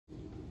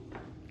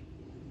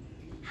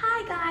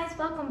Hi guys,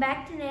 welcome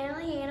back to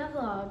Natalie Hannah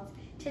Vlogs.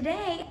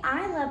 Today,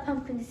 I love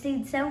pumpkin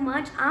seeds so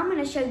much, I'm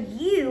going to show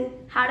you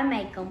how to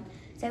make them.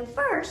 So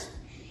first,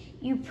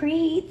 you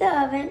preheat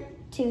the oven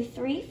to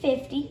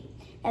 350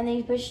 and then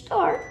you push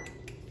start.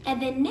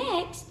 And then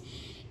next,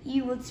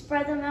 you would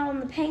spread them out on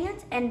the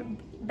pans and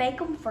bake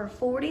them for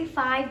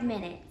 45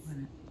 minutes.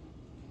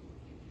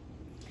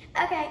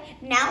 Okay,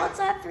 now it's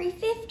at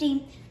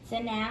 350. So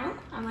now,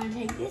 I'm going to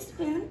take this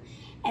spoon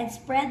and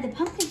spread the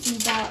pumpkin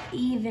seeds out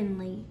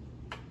evenly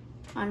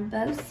on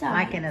both sides.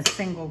 Like in a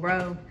single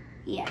row?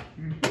 Yeah.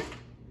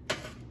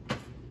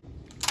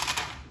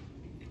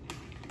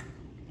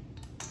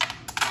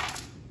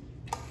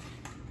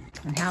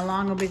 And how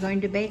long are we going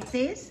to bake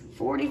these?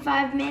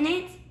 45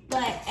 minutes,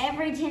 but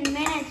every 10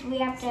 minutes we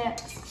have to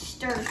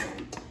stir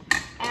them.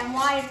 And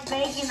while it's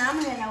baking,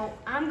 I'm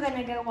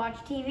gonna go watch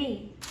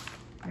TV.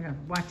 We're gonna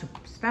watch a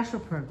special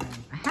program,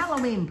 a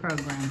Halloween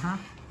program, huh?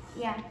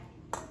 Yeah.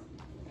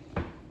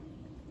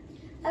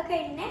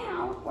 Okay,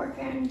 now we're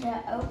going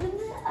to open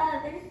the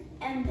oven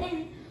and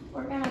then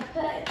we're going to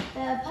put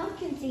the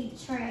pumpkin seed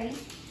tray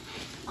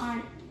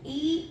on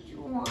each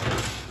one.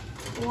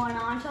 One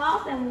on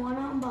top and one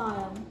on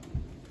bottom.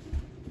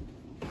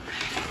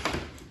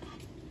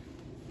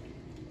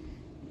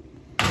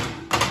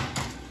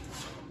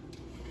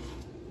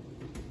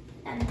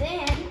 And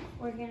then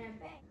we're going to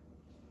bake.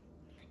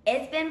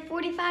 It's been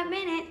 45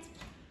 minutes.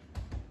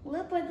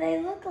 Look what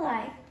they look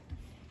like.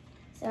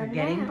 So they're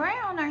getting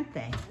brown, aren't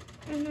they?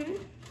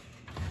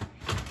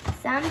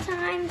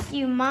 Sometimes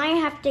you might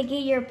have to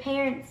get your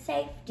parents'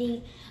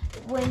 safety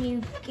when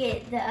you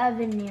get the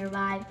oven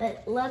nearby,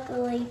 but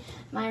luckily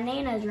my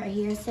Nana's right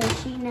here, so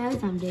she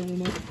knows I'm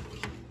doing it.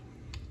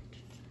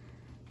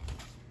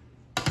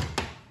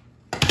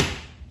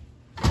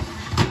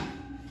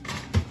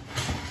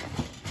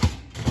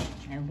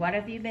 And what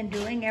have you been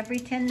doing every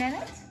 10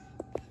 minutes?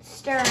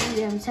 Stirring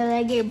them so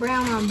they get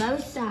brown on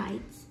both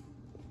sides.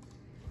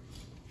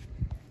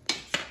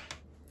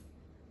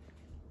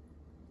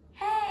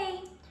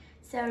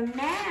 So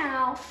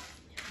now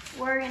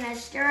we're gonna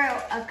stir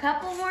it a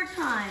couple more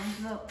times,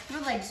 but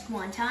really just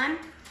one time.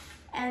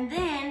 And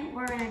then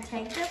we're gonna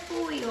take the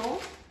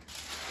foil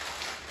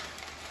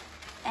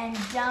and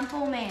dump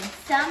them in.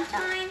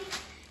 Sometimes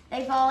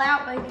they fall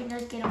out, but you can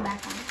just get them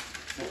back on.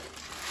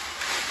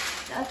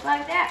 Just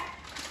like that.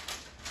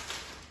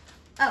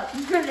 Oh,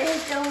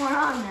 there's still more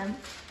on them.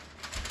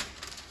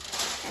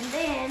 And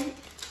then,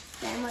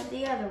 same with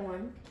the other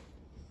one.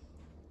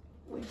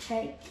 We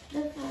take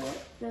the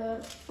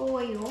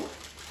foil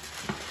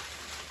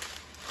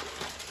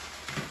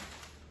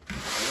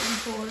and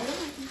pour it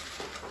in.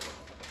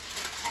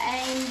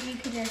 And you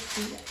can just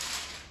see it.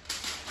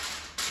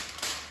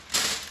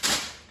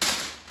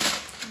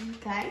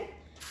 Okay.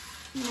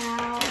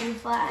 Now you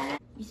flatten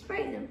it, you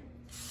spray them.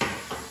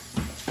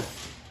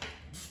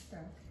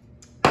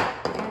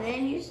 And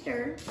then you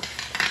stir.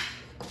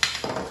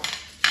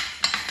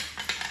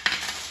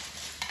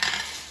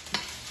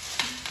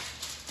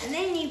 And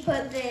then you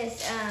put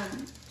this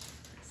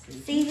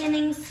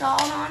seasoning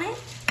salt on it.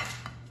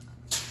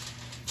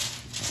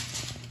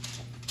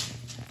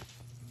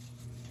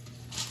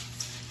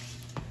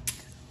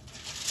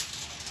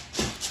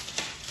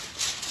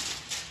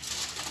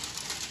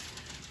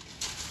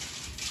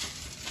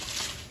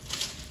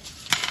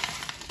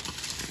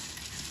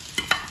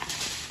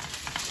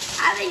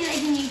 I think they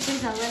can use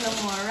this a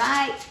little more,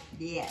 right?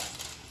 Yes.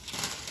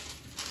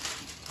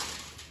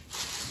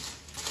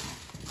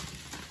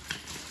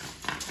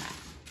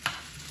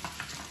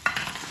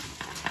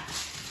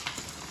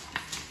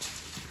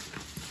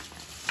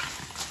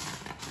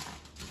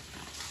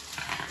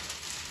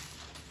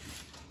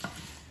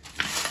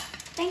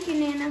 Thank you,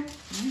 Nana.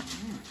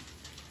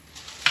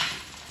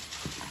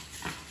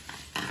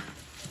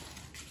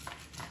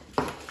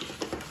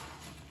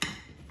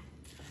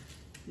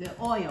 The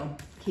oil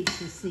keeps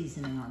the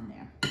seasoning on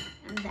there.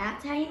 And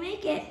that's how you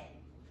make it.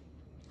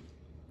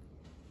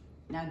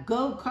 Now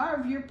go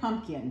carve your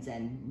pumpkins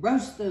and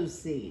roast those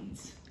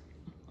seeds.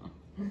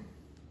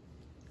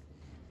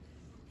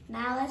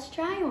 Now let's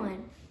try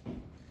one.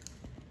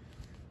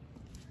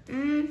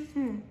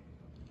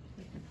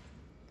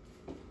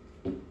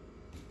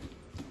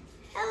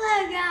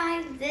 Hello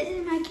guys, this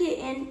is my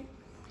kitten,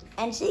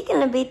 and she's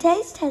gonna be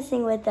taste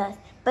testing with us,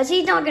 but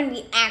she's not gonna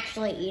be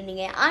actually eating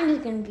it. I'm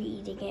just gonna be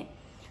eating it.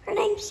 Her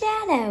name's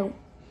Shadow,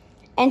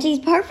 and she's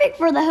perfect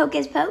for the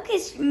Hocus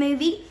Pocus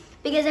movie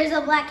because there's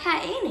a black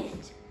cat in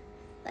it.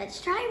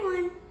 Let's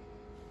try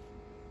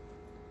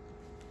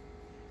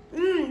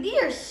one.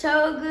 These are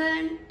so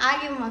good.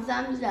 I give them a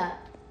thumbs up.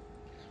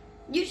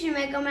 You should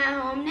make them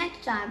at home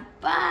next time.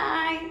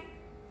 Bye.